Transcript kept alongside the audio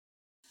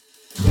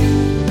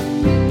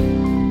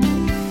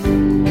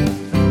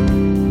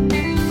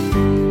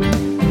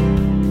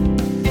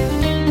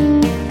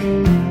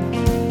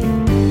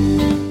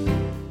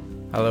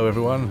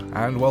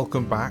and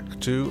welcome back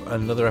to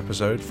another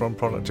episode from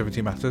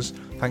Productivity Matters.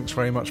 Thanks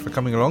very much for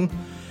coming along.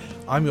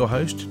 I'm your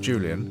host,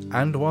 Julian,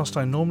 and whilst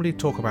I normally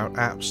talk about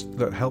apps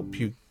that help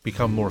you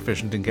become more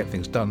efficient and get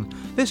things done,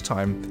 this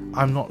time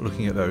I'm not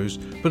looking at those,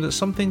 but at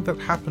something that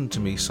happened to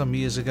me some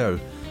years ago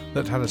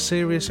that had a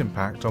serious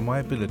impact on my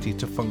ability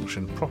to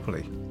function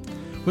properly.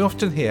 We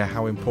often hear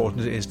how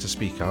important it is to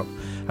speak up,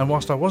 and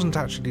whilst I wasn't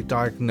actually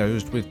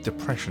diagnosed with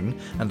depression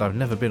and I've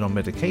never been on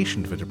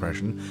medication for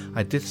depression,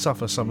 I did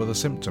suffer some of the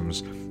symptoms,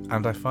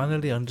 and I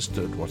finally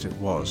understood what it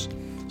was.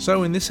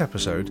 So in this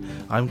episode,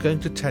 I'm going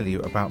to tell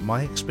you about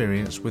my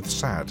experience with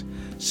SAD,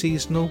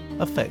 Seasonal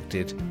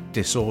Affective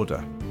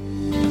Disorder.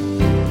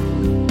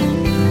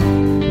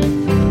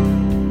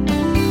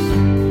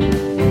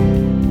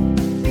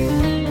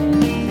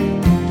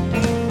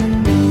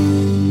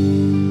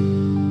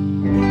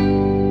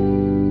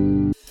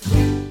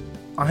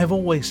 I have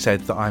always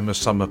said that I'm a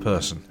summer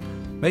person.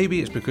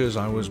 Maybe it's because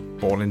I was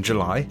born in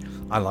July.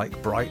 I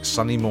like bright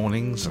sunny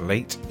mornings,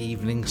 late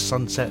evening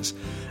sunsets,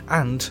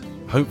 and,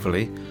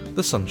 hopefully,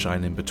 the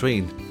sunshine in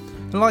between.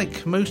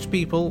 Like most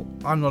people,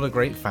 I'm not a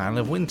great fan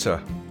of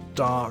winter.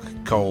 Dark,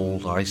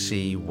 cold,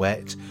 icy,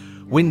 wet,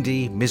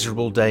 windy,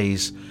 miserable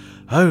days.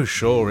 Oh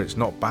sure, it's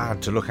not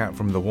bad to look out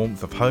from the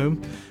warmth of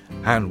home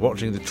and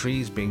watching the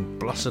trees being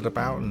blustered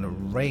about and the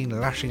rain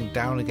lashing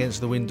down against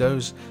the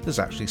windows. There's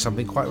actually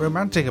something quite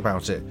romantic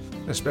about it,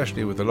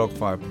 especially with the log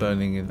fire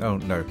burning in... Oh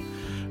no,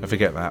 I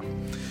forget that.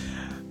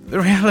 The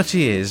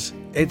reality is,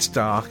 it's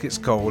dark, it's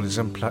cold, it's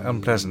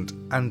unpleasant,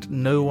 and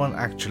no one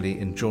actually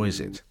enjoys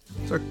it.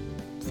 So a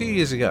few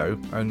years ago,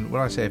 and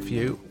when I say a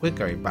few, we're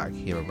going back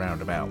here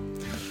around about,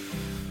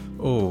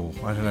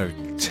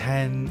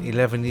 10,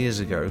 11 years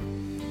ago,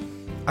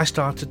 I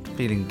started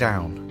feeling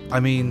down. I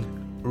mean,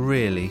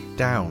 really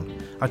down.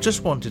 I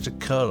just wanted to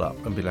curl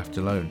up and be left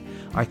alone.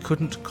 I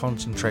couldn't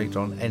concentrate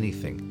on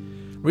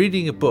anything.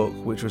 Reading a book,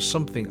 which was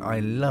something I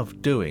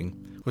loved doing,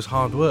 was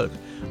hard work.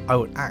 I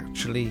would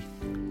actually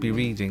be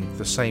reading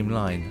the same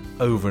line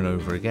over and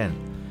over again.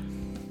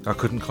 I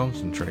couldn't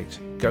concentrate.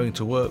 Going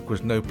to work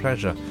was no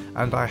pleasure,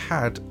 and I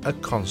had a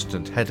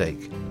constant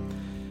headache.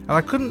 And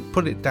I couldn't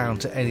put it down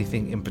to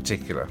anything in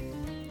particular.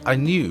 I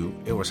knew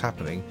it was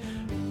happening,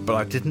 but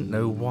I didn't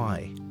know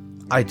why.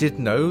 I did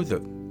know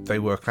that they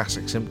were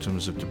classic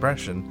symptoms of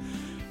depression,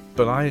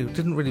 but I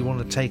didn't really want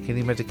to take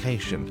any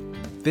medication.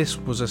 This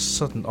was a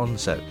sudden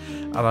onset,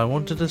 and I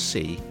wanted to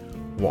see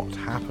what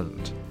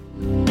happened.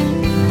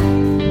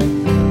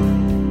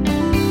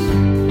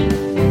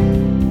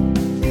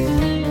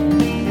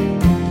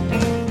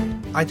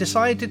 I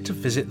decided to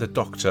visit the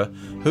doctor,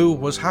 who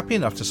was happy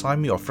enough to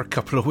sign me off for a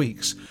couple of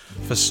weeks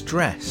for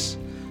stress.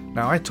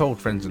 Now, I told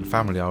friends and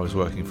family I was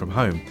working from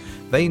home.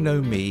 They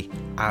know me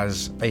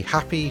as a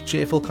happy,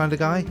 cheerful kind of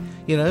guy.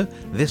 You know,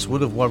 this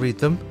would have worried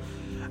them.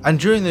 And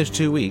during those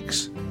 2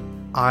 weeks,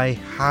 I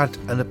had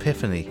an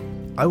epiphany.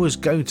 I was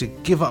going to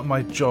give up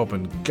my job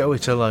and go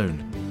it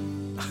alone.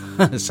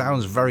 It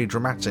sounds very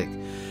dramatic,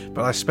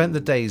 but I spent the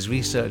days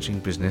researching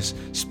business,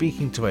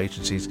 speaking to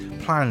agencies,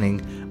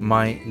 planning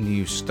my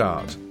new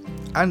start.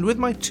 And with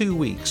my 2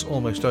 weeks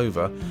almost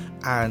over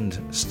and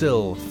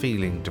still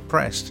feeling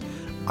depressed,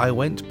 I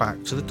went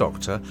back to the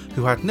doctor,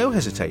 who had no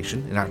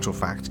hesitation, in actual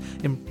fact,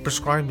 in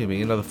prescribing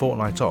me another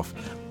fortnight off.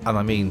 And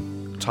I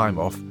mean time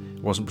off,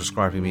 wasn't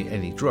prescribing me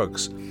any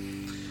drugs.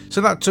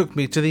 So that took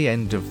me to the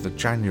end of the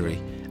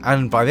January.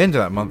 And by the end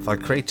of that month, I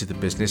created the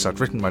business, I'd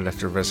written my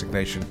letter of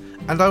resignation,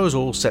 and I was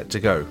all set to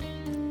go.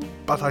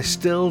 But I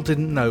still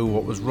didn't know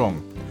what was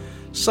wrong.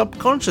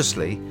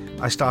 Subconsciously,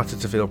 I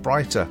started to feel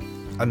brighter,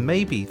 and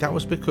maybe that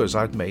was because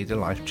I'd made a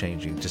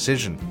life-changing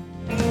decision.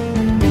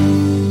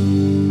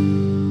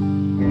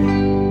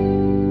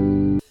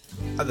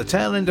 At the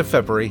tail end of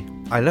February,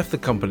 I left the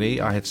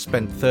company I had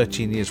spent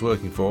 13 years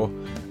working for,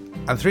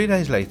 and 3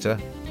 days later,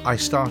 I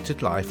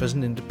started life as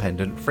an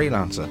independent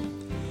freelancer.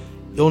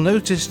 You'll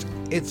notice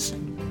it's,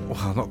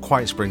 not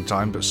quite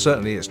springtime, but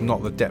certainly it's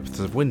not the depths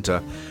of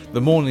winter.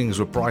 The mornings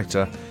were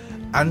brighter,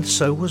 and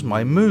so was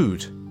my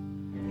mood.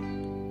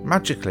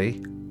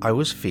 Magically, I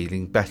was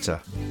feeling better.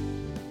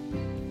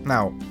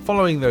 Now,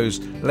 following those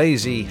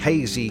lazy,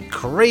 hazy,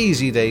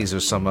 crazy days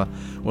of summer,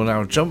 we'll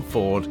now jump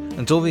forward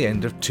until the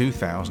end of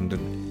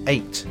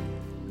 2008.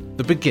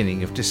 The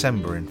beginning of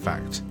December, in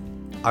fact.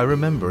 I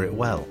remember it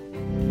well.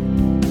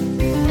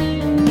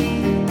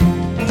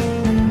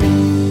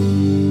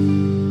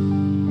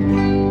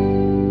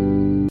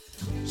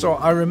 So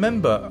I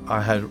remember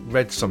I had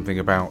read something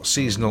about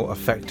seasonal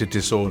affective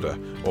disorder,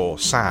 or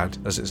SAD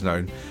as it's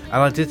known, and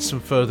I did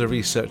some further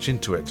research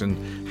into it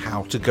and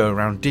how to go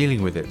around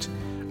dealing with it.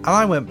 And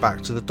I went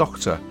back to the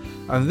doctor,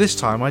 and this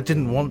time I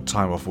didn't want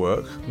time off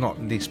work, not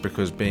least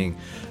because being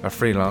a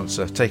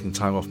freelancer, taking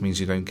time off means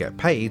you don't get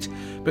paid,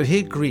 but he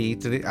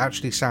agreed that it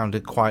actually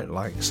sounded quite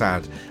like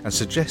SAD and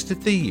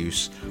suggested the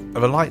use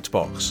of a light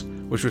box,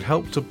 which would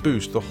help to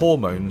boost the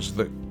hormones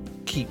that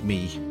keep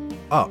me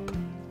up.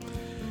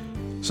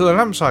 So the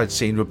lamps I'd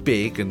seen were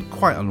big and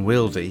quite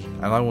unwieldy,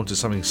 and I wanted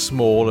something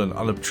small and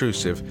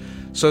unobtrusive.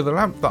 So the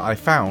lamp that I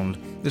found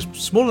is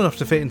small enough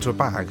to fit into a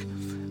bag,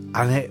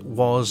 and it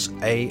was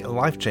a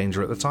life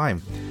changer at the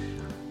time.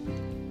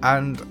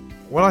 And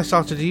when I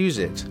started to use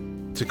it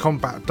to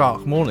combat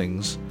dark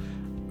mornings,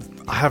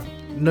 I have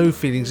no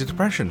feelings of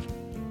depression.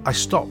 I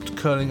stopped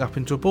curling up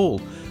into a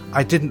ball.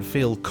 I didn't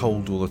feel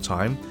cold all the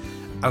time,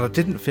 and I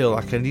didn't feel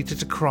like I needed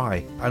to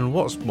cry, and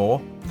what's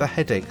more, the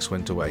headaches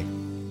went away.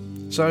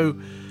 So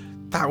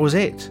that was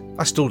it.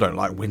 I still don't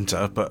like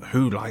winter, but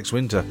who likes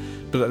winter?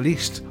 But at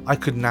least I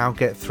could now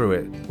get through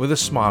it with a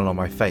smile on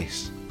my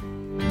face.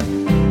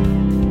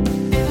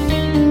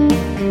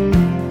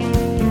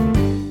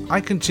 I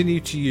continue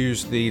to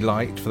use the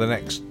light for the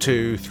next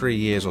 2-3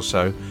 years or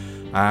so,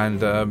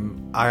 and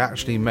I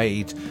actually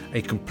made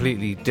a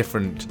completely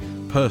different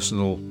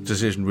personal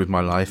decision with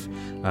my life,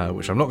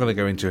 which I'm not going to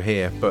go into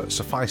here, but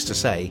suffice to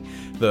say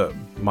that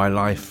my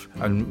life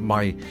and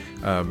my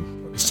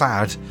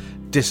SAD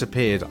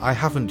disappeared. I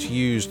haven't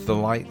used the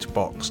light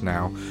box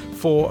now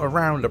for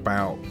around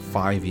about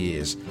 5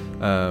 years,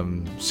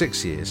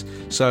 6 years.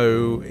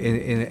 So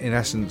in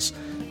essence,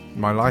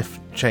 my life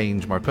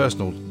change, my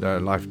personal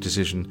life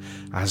decision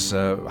has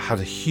had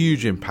a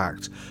huge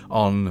impact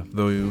on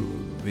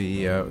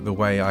the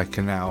way I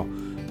can now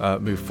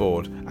move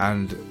forward.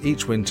 And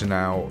each winter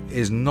now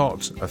is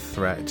not a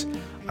threat.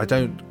 I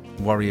don't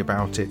worry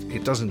about it.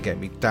 It doesn't get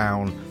me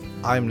down.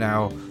 I'm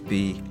now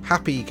the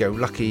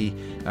happy-go-lucky,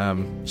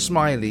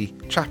 smiley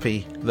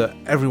chappy that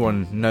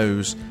everyone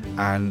knows,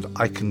 and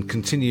I can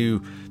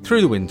continue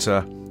through the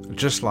winter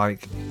just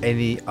like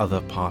any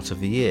other part of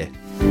the year.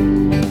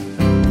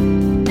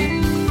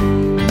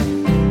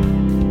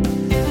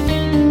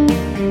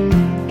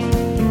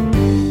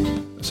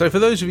 So for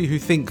those of you who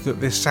think that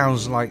this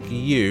sounds like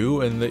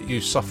you and that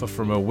you suffer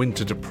from a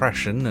winter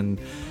depression, and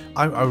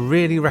I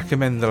really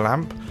recommend the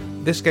lamp.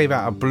 This gave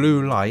out a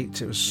blue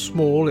light. It was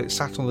small, it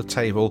sat on the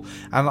table,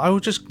 and I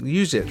would just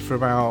use it for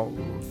about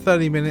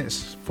 30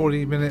 minutes,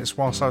 40 minutes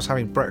whilst I was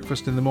having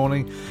breakfast in the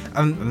morning,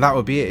 and that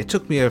would be it. It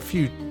took me a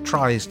few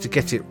tries to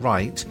get it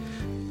right,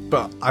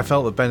 but I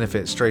felt the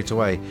benefit straight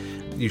away.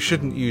 You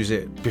shouldn't use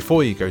it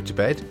before you go to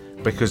bed,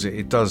 because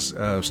it does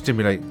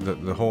stimulate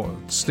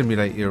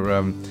stimulate your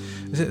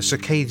is it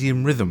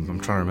circadian rhythm? I'm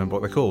trying to remember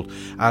what they're called,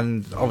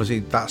 and obviously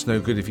that's no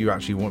good if you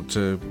actually want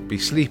to be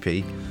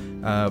sleepy,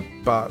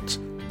 but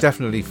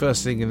definitely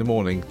first thing in the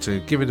morning to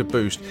give it a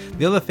boost.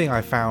 The other thing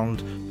I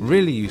found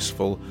really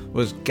useful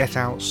was get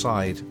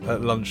outside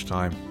at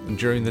lunchtime and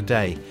during the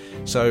day.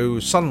 So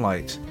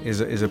sunlight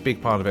is a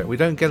big part of it. We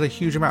don't get a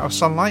huge amount of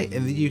sunlight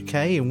in the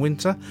UK in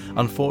winter,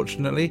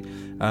 unfortunately,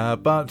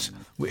 but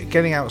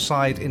getting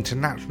outside into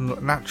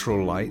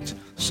natural light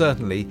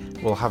certainly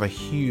will have a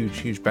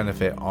huge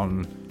benefit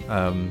on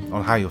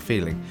how you're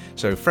feeling.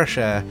 So fresh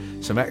air,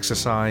 some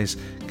exercise,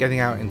 getting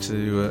out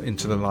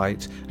into the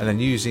light, and then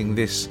using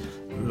this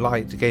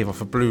light gave off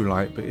a blue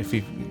light, but if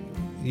you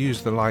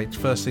use the light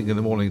first thing in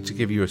the morning to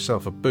give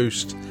yourself a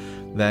boost,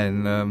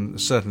 then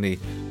certainly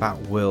that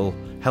will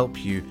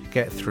help you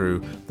get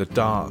through the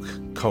dark,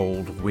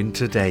 cold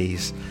winter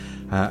days.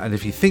 And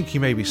if you think you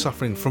may be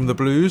suffering from the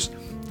blues,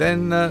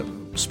 then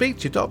speak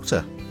to your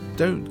doctor.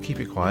 Don't keep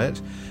it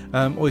quiet.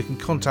 Or you can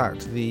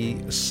contact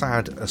the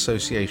SAD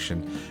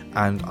Association,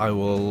 and I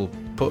will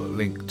put a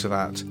link to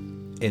that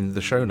in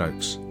the show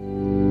notes.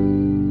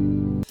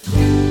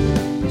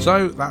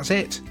 So that's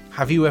it.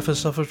 Have you ever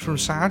suffered from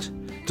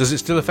SAD? Does it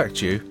still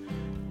affect you?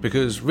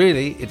 Because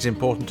really, it's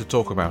important to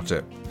talk about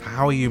it.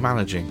 How are you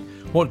managing?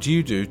 What do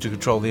you do to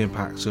control the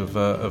impacts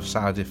of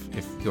SAD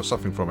if you're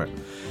suffering from it?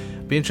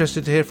 Be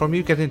interested to hear from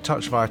you. Get in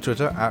touch via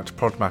Twitter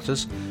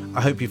 @ProdMatters.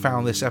 I hope you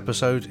found this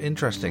episode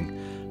interesting.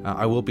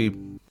 I will be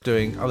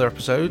doing other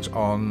episodes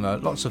on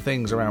lots of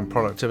things around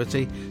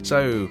productivity,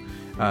 so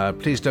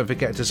please don't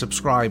forget to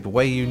subscribe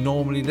where you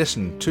normally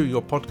listen to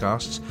your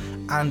podcasts,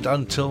 and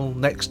until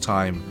next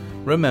time,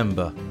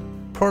 remember,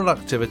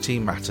 productivity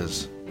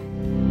matters.